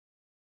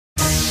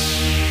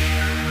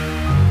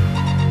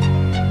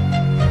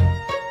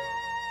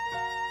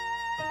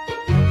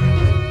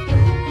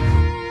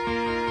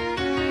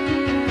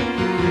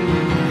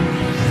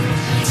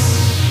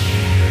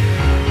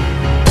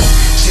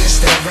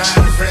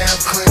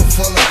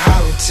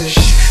politics.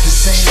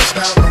 This ain't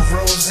about no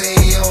rose or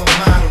a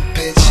model,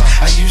 bitch.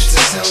 I used to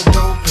sell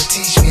dope and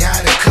teach me how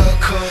to cook.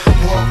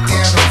 Walk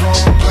down the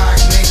wrong block,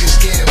 niggas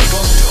getting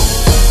booked.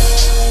 Ooh,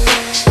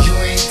 you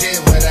ain't did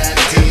what I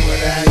did.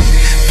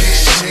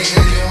 Bitch,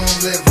 nigga, you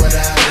don't live what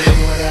I live.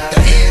 The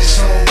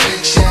asshole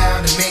bitch out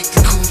and make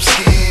the cool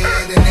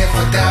scared. And if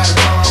I die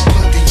wrong,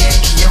 put the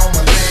Yankee on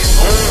my leg.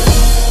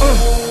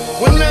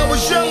 When I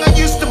was young, I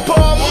used to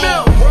bar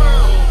milk.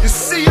 You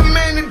see a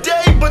man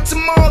today, but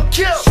tomorrow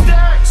kill.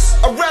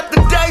 I rap the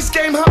dice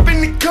game, hop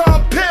in the car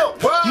and pill.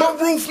 My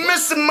roof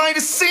missing, might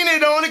have seen it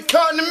on the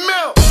Carton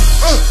milk.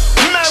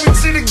 Married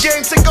to the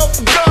game, take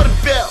off a garter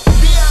belt.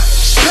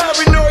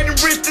 Paranoid and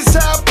rich, that's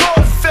how I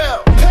bought it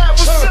felt.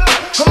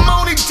 I'm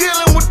only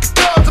dealing with the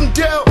cards I'm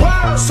dealt.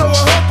 So I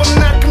hope I'm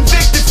not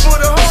convicted for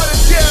the heart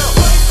of dealt.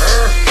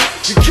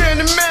 You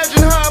can't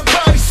imagine how a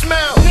body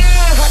smell.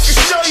 I can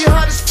show you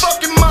how this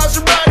fucking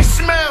Maserati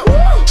smell.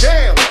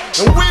 Damn,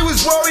 and we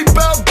was worried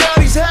about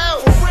Gotti's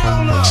health.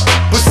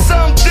 But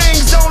some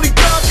things only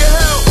God can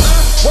help.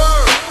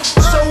 Word.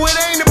 So it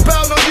ain't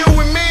about no you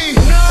and me.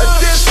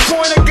 At this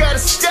point I got a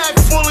stack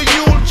full of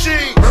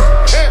eulogy.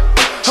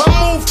 I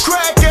move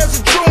crack as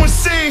a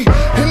truancy.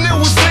 And it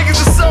was niggas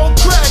that sold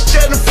crack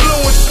that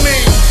influenced me.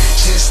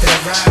 Just that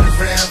ride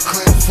around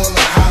clip full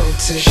of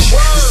politics.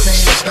 This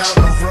ain't about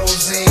no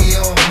rose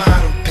or a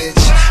model, bitch.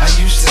 I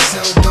used to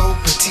sell dope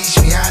and teach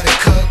me how to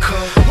cook.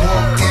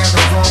 Walk down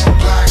the wrong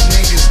block,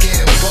 niggas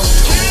getting booked.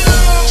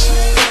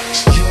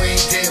 You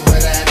ain't did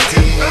what I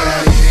did.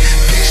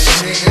 Bitch,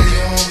 nigga, you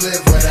don't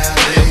live what I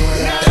live.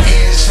 The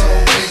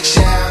asshole bitch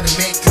out and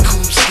make the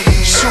cool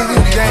scared. Sulu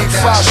gang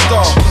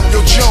 5-star. Yo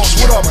Jones,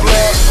 what up,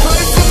 blood?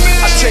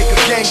 I take a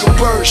gang of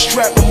birds,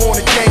 strap them on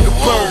a gang of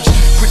birds.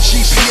 Put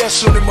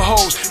GPS on them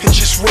hoes and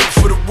just wait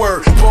for the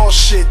word.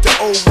 Bullshit, the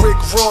old Rick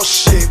Ross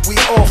shit. We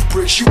off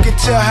bricks, you can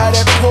tell how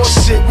that poor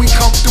shit. We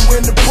come through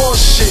in the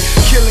bullshit.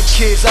 Killing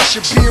kids, I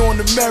should be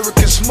on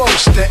America's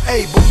Most. The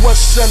A, but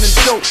what's selling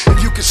dope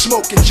if you can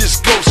smoke and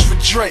just ghost for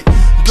Drake?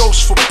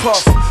 Ghost for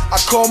Puff. I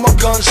call my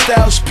gun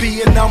Styles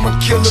P and I'm a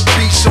killer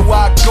B, so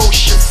I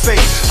ghost your fate.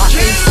 I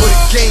aim for the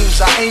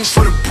games, I aim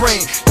for the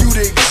brain. You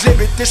the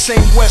exhibit, this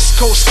ain't West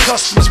Coast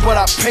Customs, but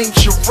I paint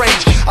your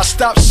range. I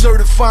stopped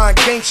certifying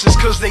gangsters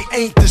cause they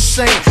ain't the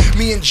same.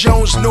 Me and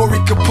Jones, Nori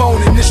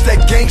Capone, and this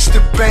that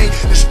gangster bang.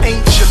 This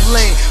ain't your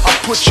lane, I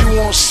put you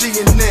on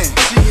CNN.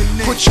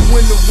 Put you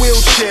in the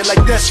wheelchair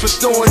like that's for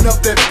throwing up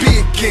that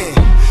B again.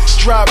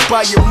 Drive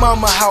by your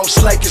mama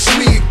house like it's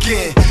me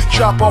again.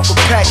 Drop off a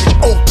package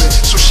open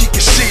so she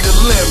can see the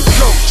limb.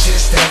 Go.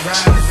 Just that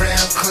ride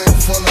around clip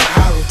full of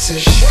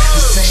politics.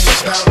 This ain't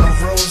about no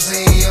rose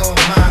or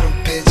a model,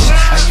 bitch.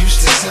 I used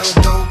to sell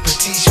dope and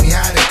teach me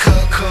how to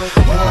cook.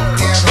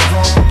 Walk down the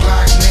wrong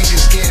block,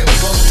 niggas getting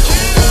booked.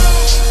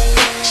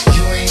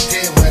 You ain't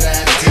did what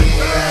I did.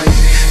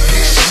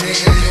 Bitch,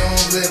 nigga, you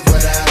don't live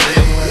what I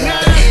live.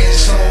 The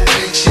asshole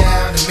bitch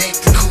out and make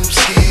the cool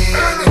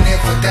scared. And if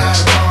I die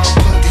wrong,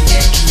 put the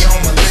Yankee on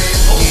my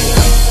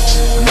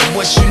leg. Now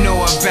what you know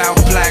about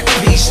Black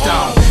Peace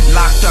Stone?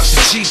 Locked up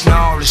the Jeep,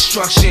 now all the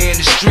structure in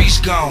the streets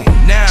gone.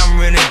 Now I'm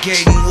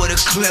renegading with a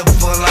clip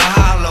full of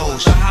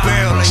hollows.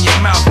 Barrel in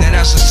your mouth, now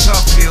that's a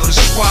tough pill to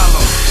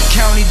swallow.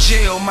 County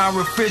jail, my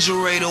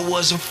refrigerator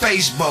was a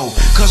Facebook.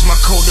 Cause my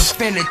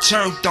co-defendant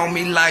turned on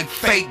me like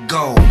fake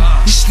gold.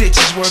 These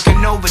snitches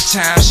working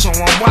overtime, so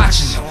I'm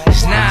watching them.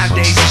 Cause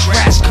nowadays these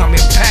rats come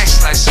in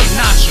packs like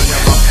Sinatra.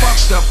 Now I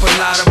fucked up a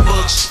lot of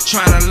books,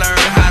 trying to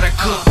learn how to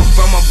cook.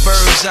 From a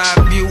bird's eye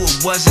view,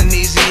 it wasn't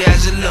easy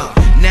as it looked.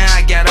 Now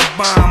I got a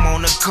bomb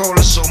on the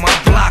cola, so my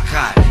block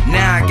hot.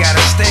 Now I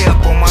gotta stay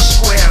up on my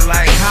square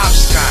like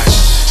hopscotch.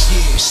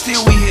 Yeah,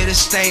 still we here to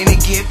stay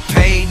and get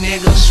paid,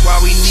 niggas.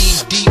 While we knee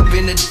deep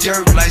in the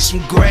dirt like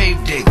some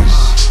grave diggers.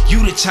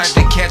 You the type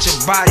to catch a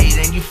body,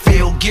 then you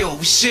feel guilt.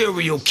 We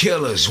serial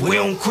killers, we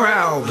don't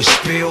cry over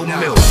spilled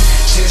milk.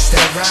 Just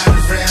that ride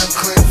around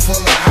clip full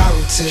of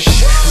politics.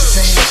 This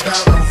ain't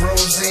about no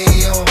rose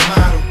or a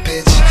model,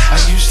 bitch. I